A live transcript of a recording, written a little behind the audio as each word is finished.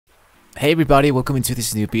Hey everybody, welcome into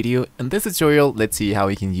this new video. In this tutorial, let's see how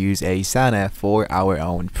we can use Asana for our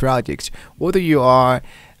own projects. Whether you are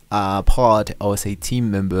a part or say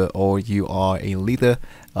team member, or you are a leader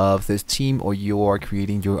of this team, or you are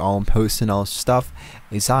creating your own personal stuff,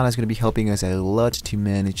 Asana is going to be helping us a lot to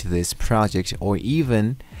manage this project or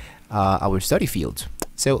even our study field.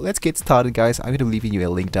 So let's get started, guys. I'm going to leave you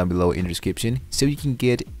a link down below in the description so you can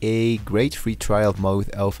get a great free trial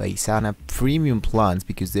mode of Asana premium plans,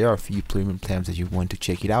 because there are a few premium plans that you want to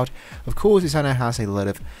check it out. Of course, Asana has a lot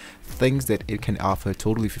of things that it can offer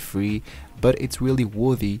totally for free, but it's really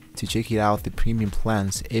worthy to check it out, the premium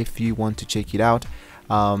plans, if you want to check it out.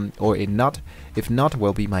 Or if not,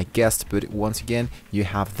 well, be my guest. But once again, you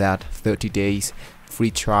have that 30 days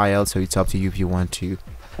free trial, so it's up to you if you want to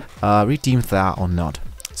redeem that or not.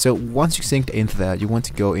 So once you synced into that, you want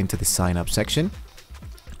to go into the sign up section,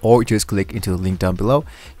 or just click into the link down below.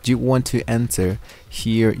 You want to enter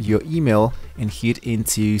here your email and hit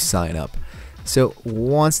into sign up. So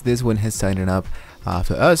once this one has signed up,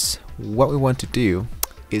 for us, what we want to do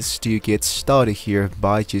is to get started here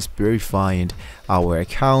by just verifying our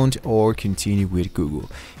account or continue with Google.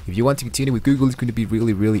 If you want to continue with Google, it's going to be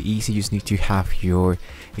really easy. You just need to have your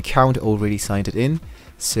account already signed in.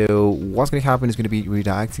 So what's going to happen is going to be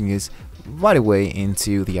redirecting us right away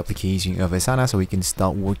into the application of Asana, so we can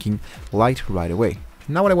start working right away.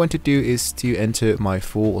 Now what I want to do is to enter my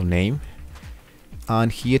full name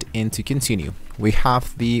and hit into continue. We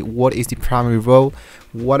have the what is the primary role.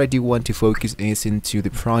 What I do want to focus is into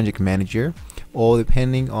the project manager, or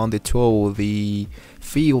depending on the tool, the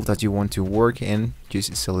field that you want to work in,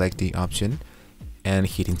 just select the option and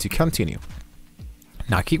hit into continue.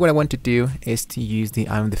 Now here what I want to do is to use the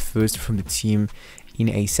I'm the first from the team in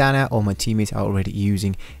Asana, or my teammates are already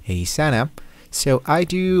using Asana. So I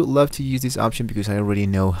do love to use this option because I already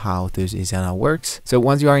know how this Asana works. So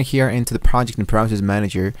once you are in here into the project and process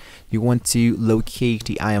manager, you want to locate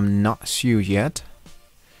the I am not sure yet,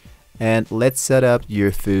 and let's set up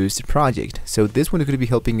your first project. So this one is going to be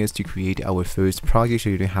helping us to create our first project, so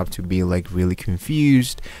you don't have to be like really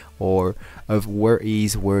confused or of where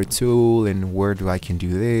tool and where do I can do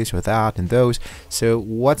this or that and those. So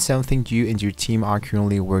what's something you and your team are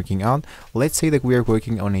currently working on? Let's say that we are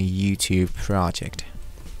working on a YouTube project.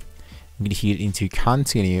 I'm going to hit into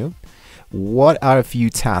continue. What are a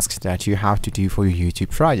few tasks that you have to do for your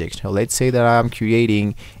YouTube project? So let's say that I'm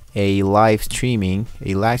creating a live stream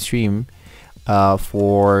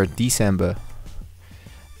for December,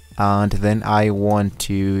 and then I want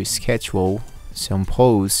to schedule some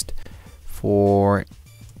post for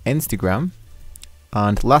Instagram,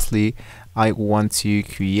 and lastly I want to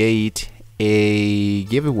create a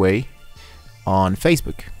giveaway on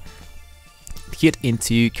Facebook. Hit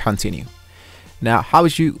into continue. Now how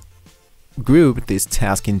would you group this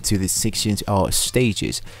task into the sections or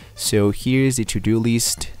stages? So here's the to-do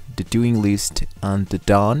list, the doing list, and the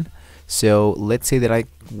done. So let's say that I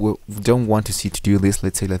don't want to see to-do list.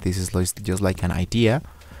 Let's say that this is just like an idea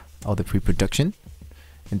of the pre-production,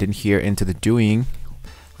 and then here into the doing,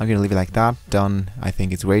 I'm gonna leave it like that. Done, I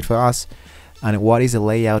think it's great for us. And what is the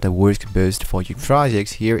layout that works best for your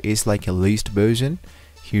projects? Here is like a list version.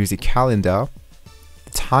 Here's the calendar,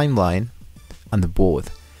 the timeline, and the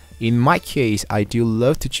board. In my case, I do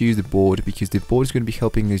love to choose the board, because the board is going to be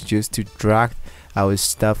helping us just to drag our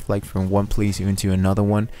stuff like from one place into another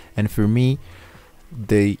one, and for me,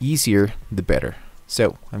 the easier the better.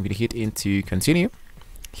 So I'm going to hit into continue.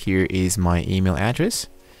 Here is my email address,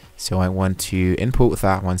 so I want to input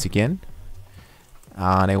that once again,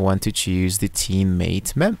 and I want to choose the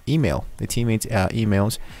teammate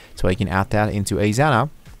emails, so I can add that into Asana.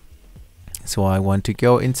 So I want to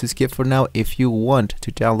go into skip for now. If you want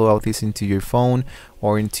to download this into your phone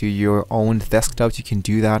or into your own desktop, you can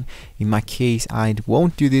do that. In my case, I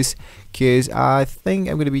won't do this because I think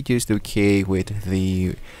I'm going to be just okay with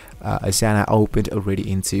the Asana opened already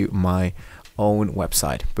into my own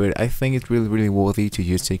website. But I think it's really worthy to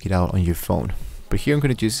just take it out on your phone. But here I'm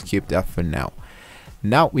going to just skip that for now.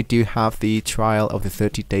 Now we do have the trial of the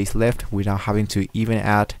 30 days left without having to even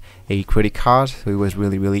add a credit card, so it was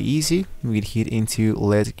really easy. We hit into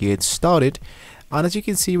let's get started, and as you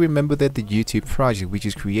can see, remember that the YouTube project which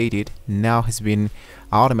is created now has been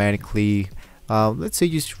automatically let's say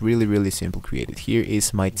just really simple created. Here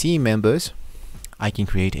is my team members. I can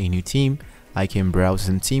create a new team. I can browse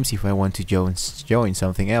some teams if I want to join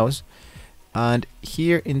something else. And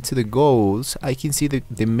here into the goals, I can see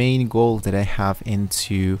the main goal that I have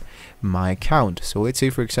into my account. So let's say,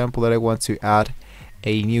 for example, that I want to add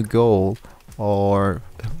a new goal of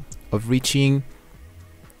reaching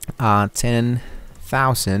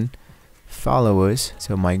 10,000 followers.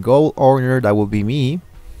 So my goal owner, that will be me.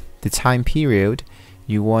 The time period,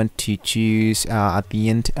 you want to choose at the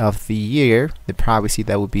end of the year. The privacy,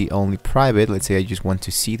 that would be only private. Let's say I just want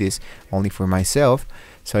to see this only for myself,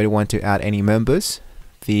 so I don't want to add any members.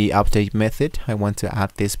 The update method, I want to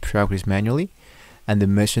add this progress manually. And the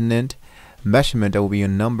measurement that will be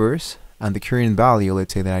in numbers. And the current value,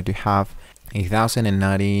 let's say that I do have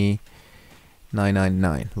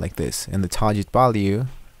 1,090,999 like this, and the target value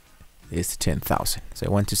is 10,000. So I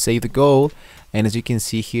want to save the goal, and as you can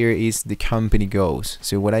see here is the company goals.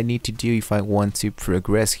 So what I need to do, if I want to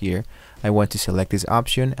progress here, I want to select this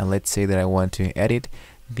option, and let's say that I want to edit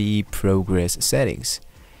the progress settings.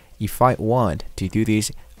 If I want to do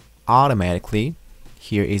this automatically,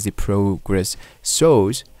 here is the progress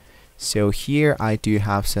shows. So here I do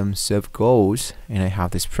have some sub goals, and I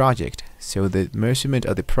have this project. So the measurement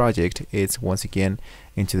of the project is once again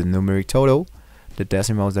into the numeric total. The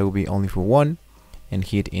decimals, that will be only for 1, and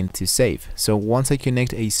hit into save. So once I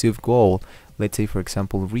connect a sub goal, let's say for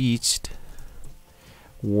example reached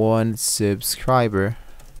 1 subscriber,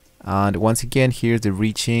 and once again here's the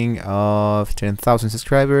reaching of 10,000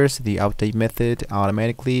 subscribers, the update method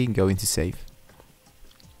automatically go into save.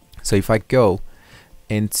 So if I go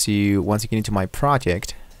into once again into my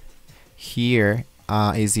project, here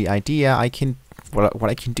is the idea. I can what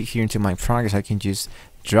I can do here into my project, I can just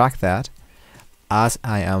drag that as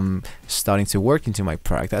I am starting to work into my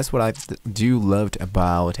project. That's what I do loved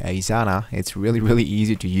about Asana. It's really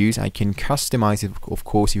easy to use. I can customize it, of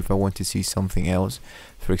course, if I want to see something else.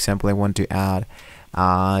 For example, I want to add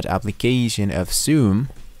application of Zoom.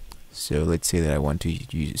 So let's say that I want to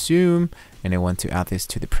use Zoom, and I want to add this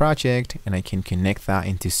to the project, and I can connect that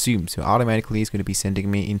into Zoom. So automatically it's going to be sending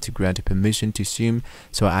me into grant permission to Zoom,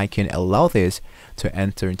 so I can allow this to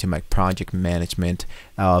enter into my project management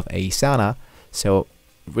of Asana. So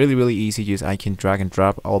really easy. Just I can drag and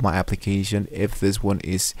drop all my application if this one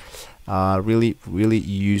is really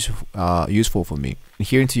useful for me.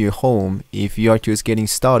 Here into your home, if you are just getting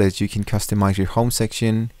started, you can customize your home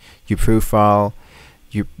section, your profile,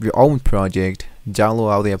 your own project,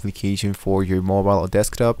 download all the application for your mobile or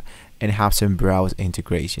desktop, and have some browse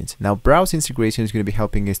integrations. Now browse integration is going to be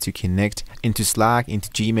helping us to connect into Slack, into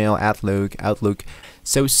Gmail, Outlook.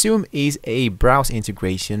 So Zoom is a browse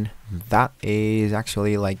integration that is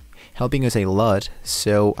actually like helping us a lot.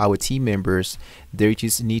 So our team members, they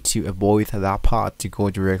just need to avoid that part to go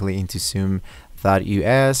directly into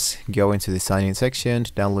Zoom.us, go into the sign in section,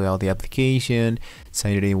 download all the application,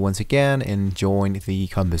 sign it in once again, and join the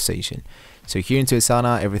conversation. So here into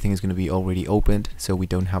Asana, everything is going to be already opened, so we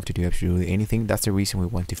don't have to do absolutely anything. That's the reason we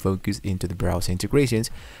want to focus into the browser integrations.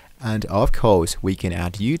 And of course, we can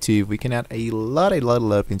add YouTube, we can add a lot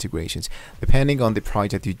of integrations, depending on the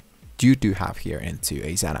project you do have here into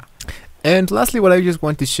Asana. And lastly, what I just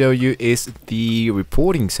want to show you is the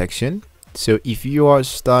reporting section. So if you are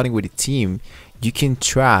starting with a team, you can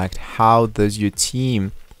track how does your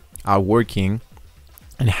team are working,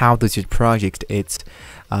 and how does your project, it's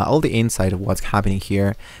all the insight of what's happening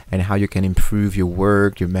here, and how you can improve your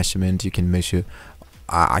work, your measurement. You can measure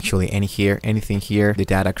actually anything here, the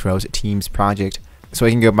data across teams project. So I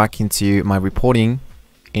can go back into my reporting,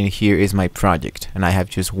 and here is my project, and I have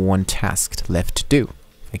just one task left to do.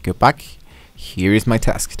 If I go back, here is my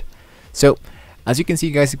task. So as you can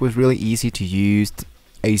see, guys, it was really easy to use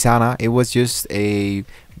Asana. It was just a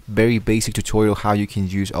very basic tutorial how you can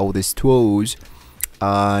use all these tools,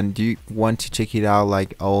 and you want to check it out,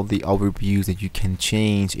 like all the overviews that you can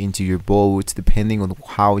change into your boards depending on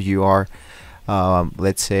how you are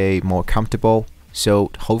let's say more comfortable.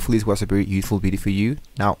 So hopefully this was a very useful video for you.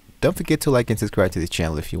 Now don't forget to like and subscribe to the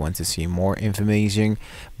channel if you want to see more information,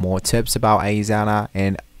 more tips about Asana,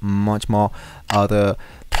 and much more other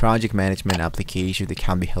project management applications that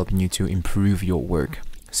can be helping you to improve your work.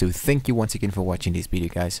 So thank you once again for watching this video,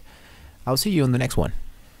 guys. I'll see you on the next one.